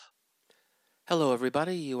Hello,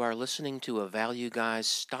 everybody. You are listening to a Value Guys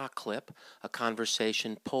stock clip, a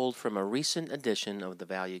conversation pulled from a recent edition of the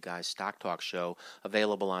Value Guys Stock Talk Show,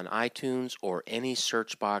 available on iTunes or any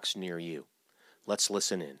search box near you. Let's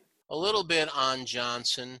listen in. A little bit on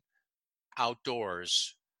Johnson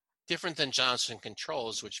Outdoors, different than Johnson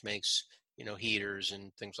Controls, which makes heaters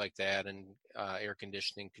and things like that, and air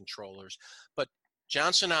conditioning controllers. But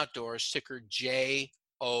Johnson Outdoors, ticker JOUT.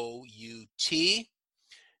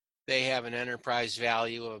 They have an enterprise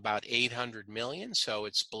value of about $800 million, so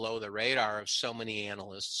it's below the radar of so many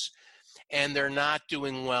analysts. And they're not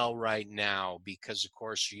doing well right now because, of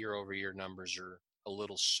course, year-over-year numbers are a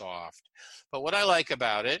little soft. But what I like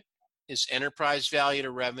about it is enterprise value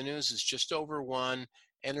to revenues is just over 1,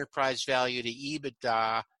 enterprise value to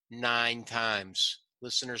EBITDA 9 times.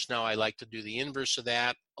 Listeners know I like to do the inverse of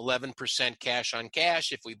that, 11% cash on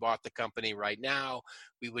cash. If we bought the company right now,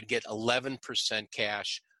 we would get 11%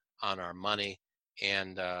 cash on our money.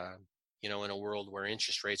 And, in a world where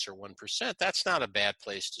interest rates are 1%, that's not a bad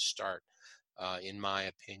place to start, in my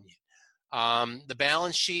opinion. The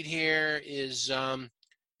balance sheet here is,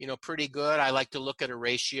 pretty good. I like to look at a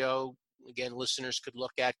ratio, again, listeners could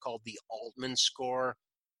look at, called the Altman score.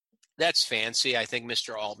 That's fancy. I think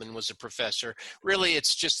Mr. Altman was a professor. Really,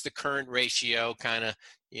 it's just the current ratio kind of,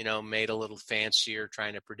 made a little fancier,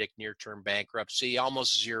 trying to predict near-term bankruptcy.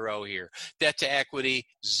 Almost zero here. Debt to equity,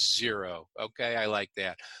 0. Okay, I like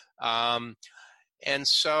that. And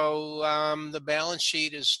so the balance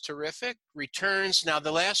sheet is terrific. Returns, now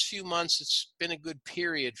the last few months, it's been a good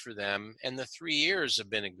period for them, and the 3 years have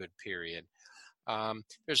been a good period.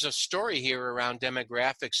 There's a story here around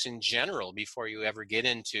demographics in general before you ever get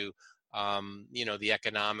into, the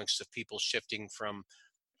economics of people shifting from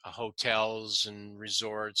hotels and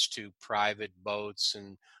resorts to private boats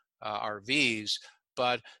and RVs.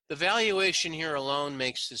 But the valuation here alone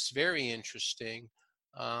makes this very interesting.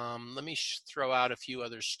 Let me throw out a few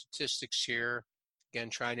other statistics here. Again,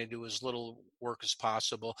 trying to do as little work as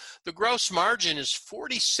possible. The gross margin is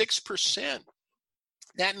 46%.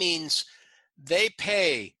 That means they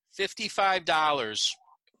pay $55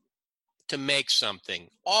 to make something,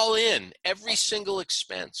 all in, every single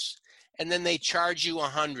expense, and then they charge you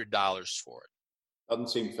 $100 for it. Doesn't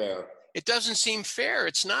seem fair. It doesn't seem fair.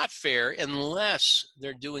 It's not fair unless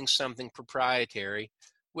they're doing something proprietary,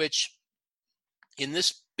 which in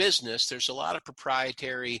this business, there's a lot of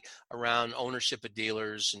proprietary around ownership of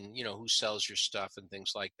dealers and, who sells your stuff and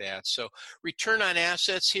things like that. So return on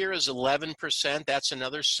assets here is 11%. That's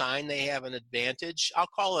another sign they have an advantage. I'll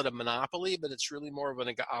call it a monopoly, but it's really more of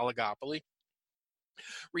an oligopoly.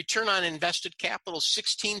 Return on invested capital,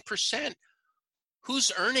 16%.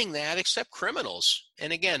 Who's earning that except criminals?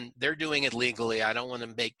 And again, they're doing it legally. I don't want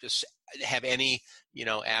to have any,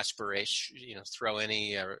 aspiration, throw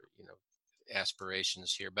any,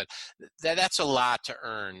 aspirations here, but that's a lot to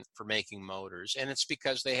earn for making motors, and it's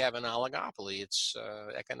because they have an oligopoly. It's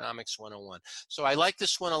economics 101. So I like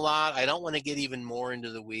this one a lot. I don't want to get even more into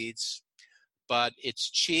the weeds, but it's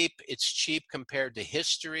cheap. It's cheap compared to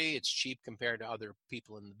history. It's cheap compared to other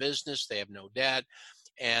people in the business. They have no debt,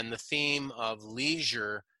 and the theme of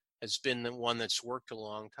leisure has been the one that's worked a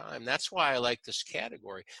long time. That's why I like this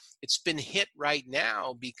category. It's been hit right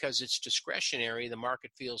now because it's discretionary. The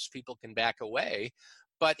market feels people can back away.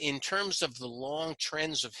 But in terms of the long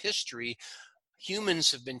trends of history,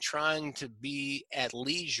 humans have been trying to be at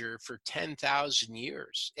leisure for 10,000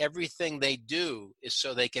 years. Everything they do is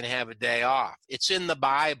so they can have a day off. It's in the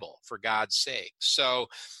Bible, for God's sake. So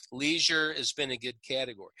leisure has been a good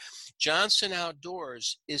category. Johnson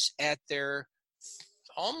Outdoors is at their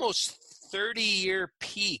almost 30-year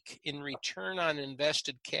peak in return on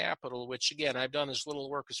invested capital, which, again, I've done as little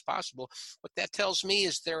work as possible. What that tells me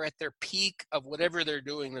is they're at their peak of whatever they're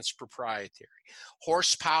doing that's proprietary.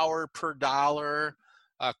 Horsepower per dollar,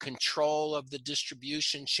 control of the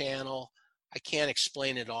distribution channel. I can't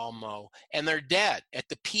explain it all, Mo. And their debt at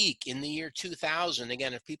the peak in the year 2000.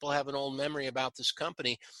 Again, if people have an old memory about this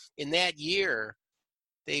company, in that year,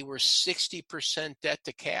 they were 60% debt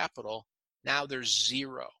to capital. Now there's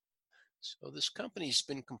 0. So this company's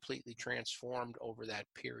been completely transformed over that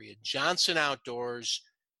period. Johnson Outdoors,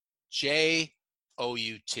 JOUT.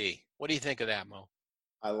 What do you think of that, Mo?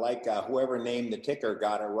 I like whoever named the ticker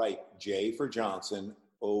got it right. J for Johnson,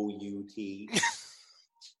 OUT.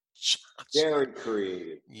 Very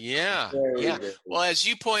creative. Yeah. Very. Well, as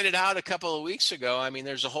you pointed out a couple of weeks ago, I mean,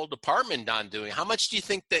 there's a whole department on doing. How much do you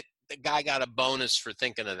think that the guy got a bonus for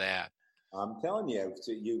thinking of that? I'm telling you,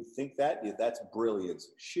 you think that's brilliance,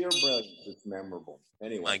 sheer brilliance. It's memorable.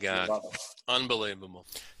 Anyway, my God, unbelievable.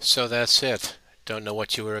 So that's it. Don't know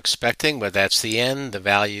what you were expecting, but that's the end. The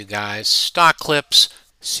Value Guys stock clips.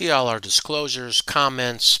 See all our disclosures,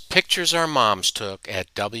 comments, pictures our moms took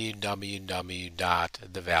at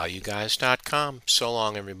www.thevalueguys.com. So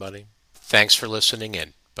long, everybody. Thanks for listening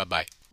in. Bye bye.